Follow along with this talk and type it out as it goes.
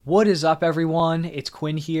What is up, everyone? It's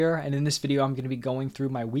Quinn here, and in this video I'm going to be going through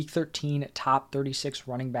my Week 13 top 36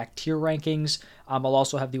 running back tier rankings. I'll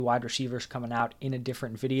also have the wide receivers coming out in a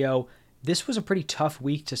different video. This was a pretty tough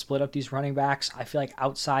week to split up these running backs. I feel like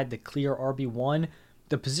outside the clear RB1,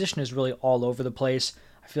 the position is really all over the place.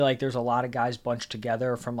 I feel like there's a lot of guys bunched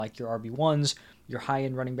together from like your RB1s, your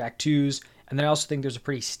high-end running back 2s, and then I also think there's a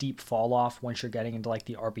pretty steep fall off once you're getting into like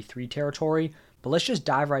the RB3 territory. But let's just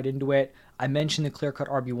dive right into it. I mentioned the clear-cut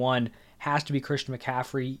RB1 has to be Christian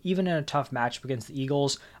McCaffrey. Even in a tough matchup against the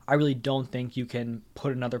Eagles, I really don't think you can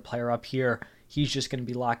put another player up here. He's just going to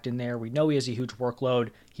be locked in there. We know he has a huge workload.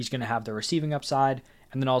 He's going to have the receiving upside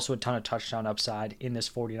and then also a ton of touchdown upside in this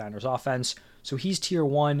 49ers offense. So he's tier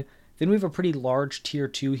 1. Then we have a pretty large tier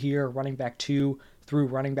 2 here, running back 2 through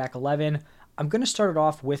running back 11. I'm going to start it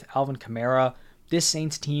off with Alvin Kamara. This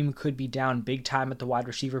Saints team could be down big time at the wide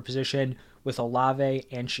receiver position with Olave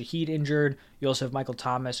and Shaheed injured. You also have Michael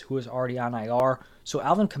Thomas, who is already on IR. So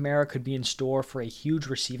Alvin Kamara could be in store for a huge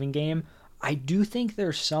receiving game. I do think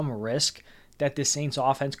there's some risk that the Saints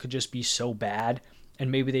offense could just be so bad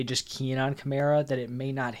and maybe they just key in on Kamara that it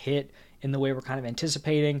may not hit in the way we're kind of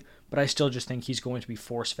anticipating, but I still just think he's going to be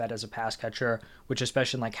force-fed as a pass catcher, which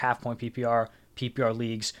especially in like half-point PPR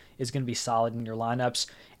leagues is going to be solid in your lineups.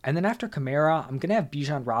 And then after Kamara, I'm going to have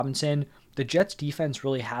Bijan Robinson. The Jets defense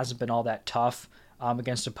really hasn't been all that tough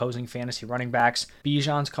against opposing fantasy running backs.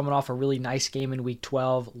 Bijan's coming off a really nice game in Week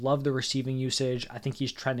 12. Love the receiving usage. I think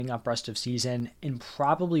he's trending up rest of season and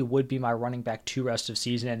probably would be my running back 2 rest of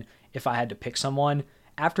season if I had to pick someone.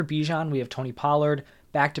 After Bijan, we have Tony Pollard.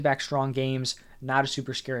 Back-to-back strong games. Not a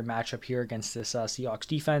super scary matchup here against this Seahawks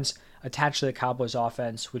defense attached to the Cowboys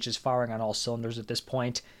offense, which is firing on all cylinders at this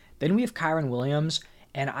point. Then we have Kyren Williams,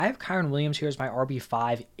 and I have Kyren Williams here as my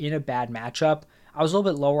RB5 in a bad matchup. I was a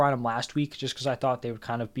little bit lower on him last week just because I thought they would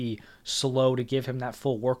kind of be slow to give him that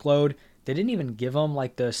full workload. They didn't even give him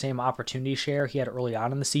like the same opportunity share he had early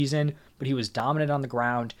on in the season, but he was dominant on the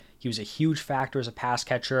ground. He was a huge factor as a pass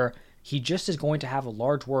catcher. He just is going to have a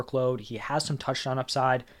large workload. He has some touchdown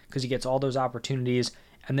upside because he gets all those opportunities,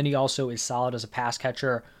 and then he also is solid as a pass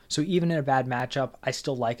catcher. So even in a bad matchup, I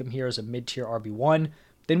still like him here as a mid-tier RB1.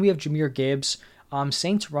 Then we have Jahmyr Gibbs.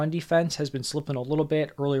 Saints' run defense has been slipping a little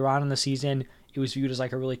bit earlier on in the season. It was viewed as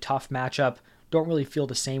like a really tough matchup. Don't really feel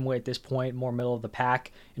the same way at this point, more middle of the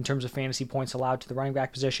pack in terms of fantasy points allowed to the running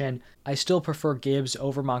back position. I still prefer Gibbs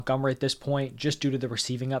over Montgomery at this point just due to the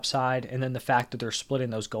receiving upside and then the fact that they're splitting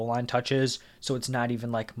those goal line touches. So it's not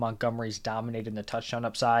even like Montgomery's dominating the touchdown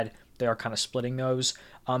upside. They are kind of splitting those.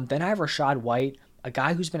 Then I have Rachaad White, a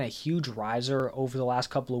guy who's been a huge riser over the last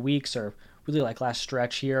couple of weeks or really like last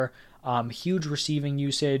stretch here. Huge receiving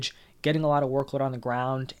usage, getting a lot of workload on the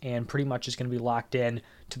ground, and pretty much is going to be locked in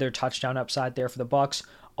to their touchdown upside there for the Bucs.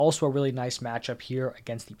 Also a really nice matchup here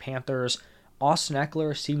against the Panthers. Austin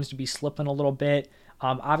Eckler seems to be slipping a little bit.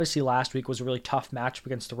 Obviously last week was a really tough matchup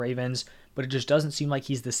against the Ravens, but it just doesn't seem like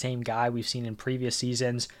he's the same guy we've seen in previous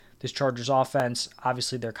seasons. This Chargers offense,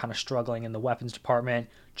 obviously they're kind of struggling in the weapons department.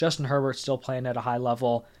 Justin Herbert still playing at a high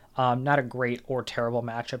level. Not a great or terrible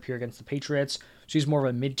matchup here against the Patriots. So he's more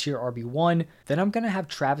of a mid-tier RB1. Then I'm going to have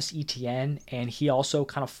Travis Etienne, and he also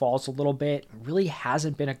kind of falls a little bit. Really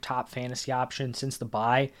hasn't been a top fantasy option since the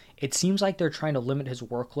bye. It seems like they're trying to limit his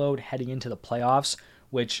workload heading into the playoffs,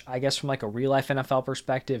 which I guess from like a real-life NFL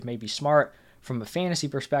perspective may be smart. From a fantasy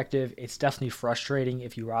perspective, it's definitely frustrating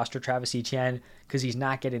if you roster Travis Etienne because he's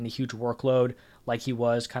not getting the huge workload like he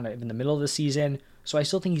was kind of in the middle of the season. So I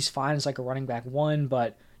still think he's fine as like a running back 1,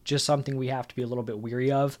 but just something we have to be a little bit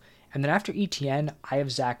weary of. And then after Etienne, I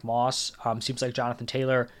have Zach Moss. Seems like Jonathan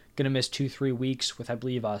Taylor going to miss 2-3 weeks with, I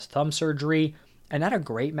believe, thumb surgery. And not a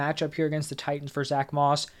great matchup here against the Titans for Zach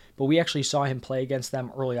Moss, but we actually saw him play against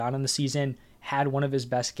them early on in the season, had one of his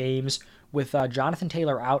best games. With Jonathan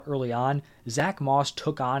Taylor out early on, Zach Moss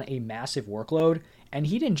took on a massive workload, and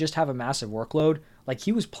he didn't just have a massive workload, like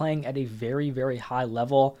he was playing at a very, very high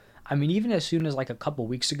level. I mean, even as soon as like a couple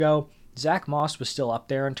weeks ago, Zach Moss was still up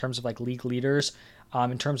there in terms of like league leaders,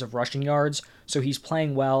 in terms of rushing yards. So he's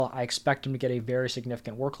playing well. I expect him to get a very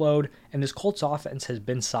significant workload. And this Colts offense has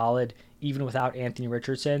been solid even without Anthony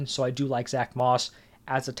Richardson. So I do like Zach Moss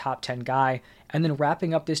as a top 10 guy. And then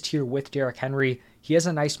wrapping up this tier with Derrick Henry, he has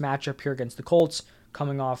a nice matchup here against the Colts,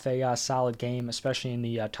 coming off a solid game, especially in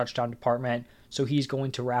the touchdown department. So he's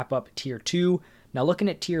going to wrap up tier 2. Now looking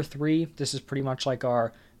at tier 3, this is pretty much like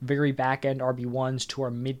our very back-end RB1s to our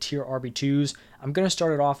mid-tier RB2s. I'm going to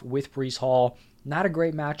start it off with Breece Hall. Not a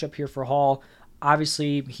great matchup here for Hall.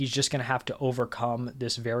 Obviously, he's just going to have to overcome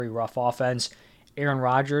this very rough offense. Aaron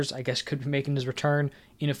Rodgers, I guess, could be making his return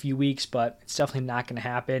in a few weeks, but it's definitely not going to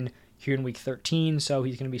happen. here in week 13, so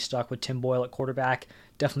he's going to be stuck with Tim Boyle at quarterback.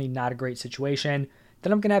 Definitely not a great situation.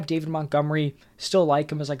 Then I'm going to have David Montgomery. Still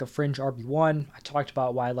like him as like a fringe RB1. I talked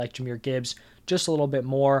about why I like Jahmyr Gibbs just a little bit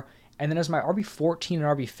more. And then as my RB14 and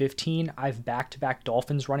RB15, I have back-to-back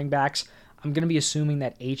Dolphins running backs. I'm going to be assuming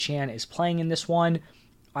that Achane is playing in this one.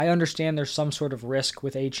 I understand there's some sort of risk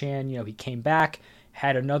with Achane. You know, he came back,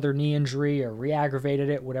 had another knee injury or re-aggravated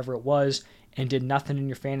it, whatever it was, and did nothing in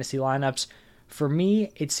your fantasy lineups. For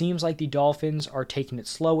me, it seems like the Dolphins are taking it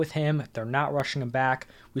slow with him. They're not rushing him back.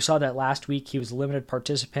 We saw that last week. He was a limited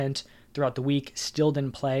participant throughout the week, still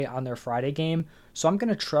didn't play on their Friday game. So I'm going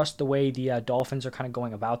to trust the way the Dolphins are kind of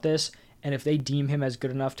going about this. And if they deem him as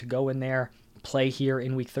good enough to go in there, play here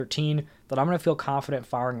in week 13, then I'm going to feel confident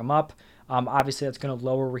firing him up. Obviously, that's going to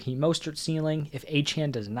lower Raheem Mostert's ceiling. If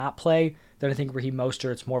Achane does not play, then I think Raheem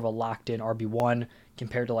Mostert's more of a locked-in RB1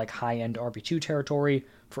 compared to like high-end RB2 territory.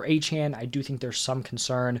 For Achane, I do think there's some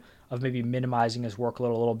concern of maybe minimizing his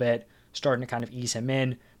workload a little bit, starting to kind of ease him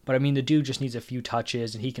in. But I mean, the dude just needs a few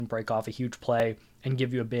touches, and he can break off a huge play and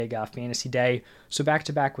give you a big fantasy day. So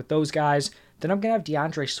back-to-back with those guys. Then I'm going to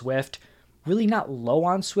have DeAndre Swift. Really not low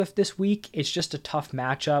on Swift this week. It's just a tough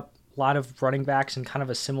matchup. A lot of running backs in kind of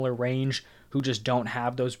a similar range who just don't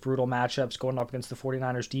have those brutal matchups going up against the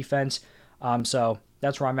 49ers defense. So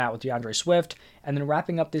that's where I'm at with DeAndre Swift. And then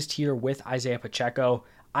wrapping up this tier with Isaiah Pacheco,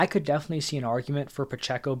 I could definitely see an argument for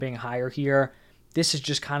Pacheco being higher here. This is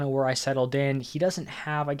just kind of where I settled in. He doesn't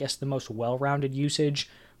have, I guess, the most well-rounded usage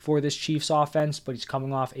for this Chiefs offense, but he's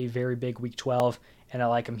coming off a very big Week 12, and I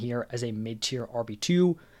like him here as a mid-tier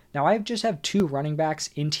RB2. Now, I just have two running backs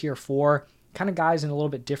in Tier 4, kind of guys in a little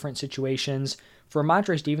bit different situations. For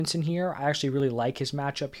Rhamondre Stevenson here, I actually really like his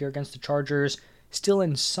matchup here against the Chargers. Still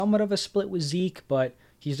in somewhat of a split with Zeke, but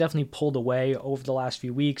he's definitely pulled away over the last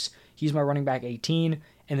few weeks. He's my running back 18.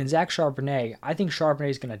 And then Zach Charbonnet, I think Charbonnet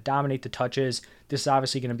is going to dominate the touches. This is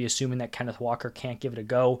obviously going to be assuming that Kenneth Walker can't give it a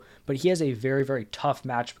go, but he has a very, very tough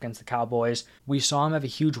matchup against the Cowboys. We saw him have a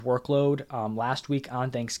huge workload last week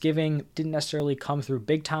on Thanksgiving. Didn't necessarily come through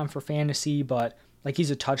big time for fantasy, but like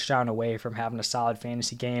he's a touchdown away from having a solid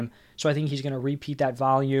fantasy game. So I think he's going to repeat that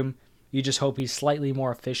volume. You just hope he's slightly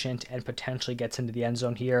more efficient and potentially gets into the end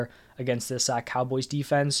zone here against this Cowboys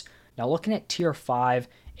defense. Now looking at Tier 5,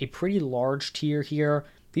 a pretty large tier here.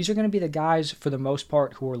 These are going to be the guys, for the most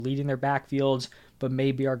part, who are leading their backfields, but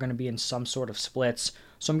maybe are going to be in some sort of splits.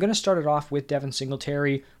 So I'm going to start it off with Devin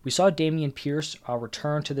Singletary. We saw Dameon Pierce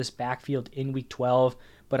return to this backfield in Week 12,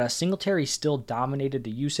 but Singletary still dominated the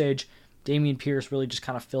usage. Dameon Pierce really just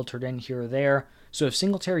kind of filtered in here or there. So if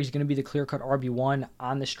Singletary is going to be the clear-cut RB1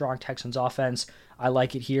 on the strong Texans offense, I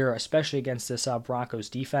like it here, especially against this Broncos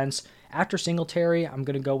defense. After Singletary, I'm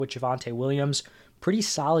going to go with Javonte Williams. Pretty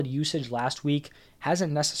solid usage last week.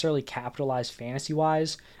 Hasn't necessarily capitalized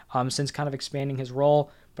fantasy-wise since kind of expanding his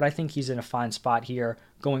role, but I think he's in a fine spot here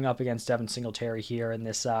going up against Devin Singletary here in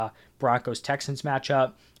this Broncos-Texans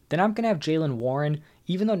matchup. Then I'm going to have Jaylen Warren.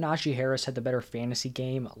 Even though Najee Harris had the better fantasy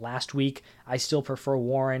game last week, I still prefer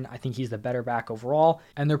Warren. I think he's the better back overall,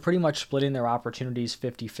 and they're pretty much splitting their opportunities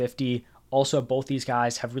 50-50. Also, both these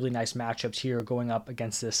guys have really nice matchups here going up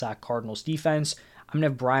against this Cardinals defense. I'm going to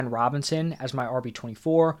have Brian Robinson as my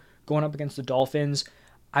RB24 going up against the Dolphins.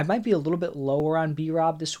 I might be a little bit lower on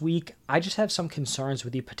B-Rob this week. I just have some concerns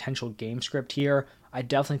with the potential game script here. I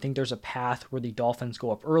definitely think there's a path where the Dolphins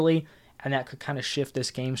go up early, and that could kind of shift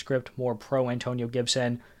this game script more pro Antonio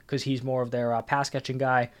Gibson because he's more of their pass-catching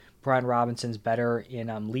guy. Brian Robinson's better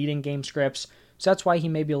in leading game scripts, so that's why he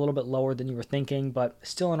may be a little bit lower than you were thinking, but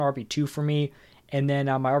still an RB2 for me. And then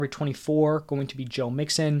my RB24 going to be Joe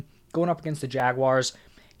Mixon going up against the Jaguars.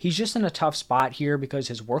 He's just in a tough spot here because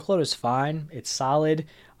his workload is fine. It's solid.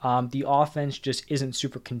 The offense just isn't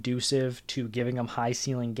super conducive to giving him high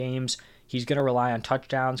ceiling games. He's going to rely on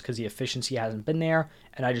touchdowns because the efficiency hasn't been there,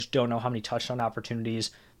 and I just don't know how many touchdown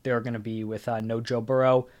opportunities there are going to be with no Joe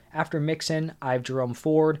Burrow. After Mixon, I have Jerome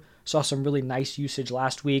Ford. Saw some really nice usage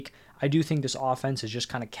last week. I do think this offense is just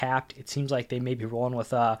kind of capped. It seems like they may be rolling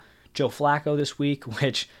with Joe Flacco this week,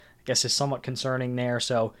 which I guess is somewhat concerning there.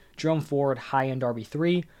 So Jerome Ford, high-end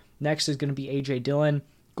RB3. Next is going to be A.J. Dillon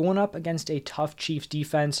going up against a tough Chiefs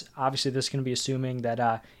defense. Obviously, this is going to be assuming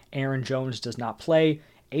that Aaron Jones does not play.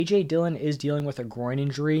 A.J. Dillon is dealing with a groin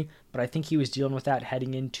injury, but I think he was dealing with that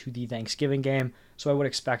heading into the Thanksgiving game, so I would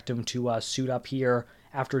expect him to suit up here.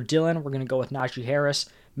 After Dillon, we're going to go with Najee Harris.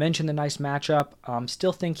 Mentioned the nice matchup.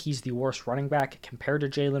 Still think he's the worst running back compared to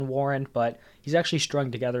Jaylen Warren, but he's actually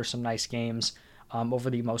strung together some nice games over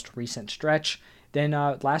the most recent stretch. Then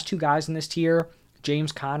last two guys in this tier,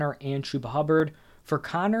 James Conner and Chuba Hubbard. For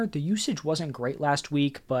Conner, the usage wasn't great last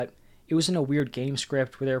week, but it was in a weird game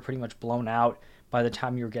script where they were pretty much blown out by the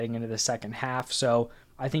time you were getting into the second half. So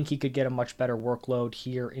I think he could get a much better workload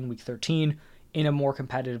here in week 13 in a more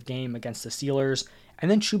competitive game against the Steelers.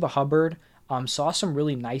 And then Chuba Hubbard saw some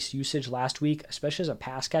really nice usage last week, especially as a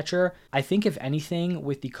pass catcher. I think if anything,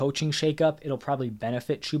 with the coaching shakeup, it'll probably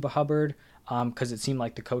benefit Chuba Hubbard because it seemed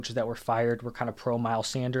like the coaches that were fired were kind of pro Miles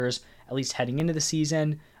Sanders, at least heading into the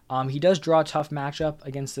season. He does draw a tough matchup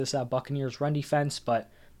against this Buccaneers run defense,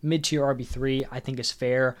 but mid-tier RB3 I think is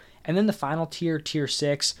fair. And then the final tier, tier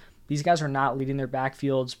 6, these guys are not leading their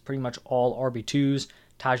backfields, pretty much all RB2s.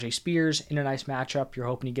 Tajay Spears in a nice matchup. You're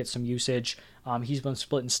hoping he gets some usage. He's been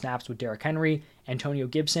splitting snaps with Derrick Henry. Antonio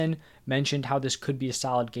Gibson mentioned how this could be a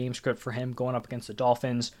solid game script for him going up against the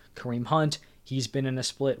Dolphins. Kareem Hunt, he's been in a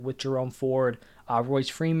split with Jerome Ford. Royce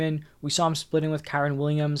Freeman, we saw him splitting with Kyren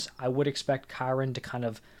Williams. I would expect Kyren to kind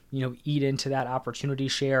of, eat into that opportunity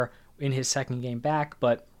share in his second game back,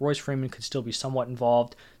 but Royce Freeman could still be somewhat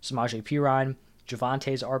involved. Samaje Perine,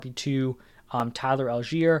 Javante's RB2, Tyler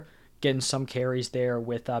Algier, getting some carries there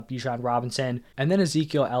with Bijan Robinson, and then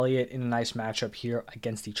Ezekiel Elliott in a nice matchup here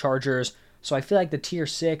against the Chargers. So I feel like the tier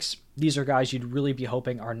 6, these are guys you'd really be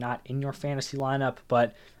hoping are not in your fantasy lineup,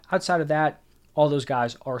 but outside of that, all those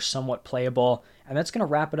guys are somewhat playable. And that's going to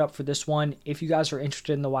wrap it up for this one. If you guys are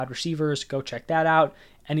interested in the wide receivers, go check that out.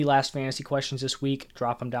 Any last fantasy questions this week,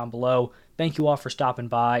 drop them down below. Thank you all for stopping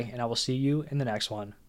by, and I will see you in the next one.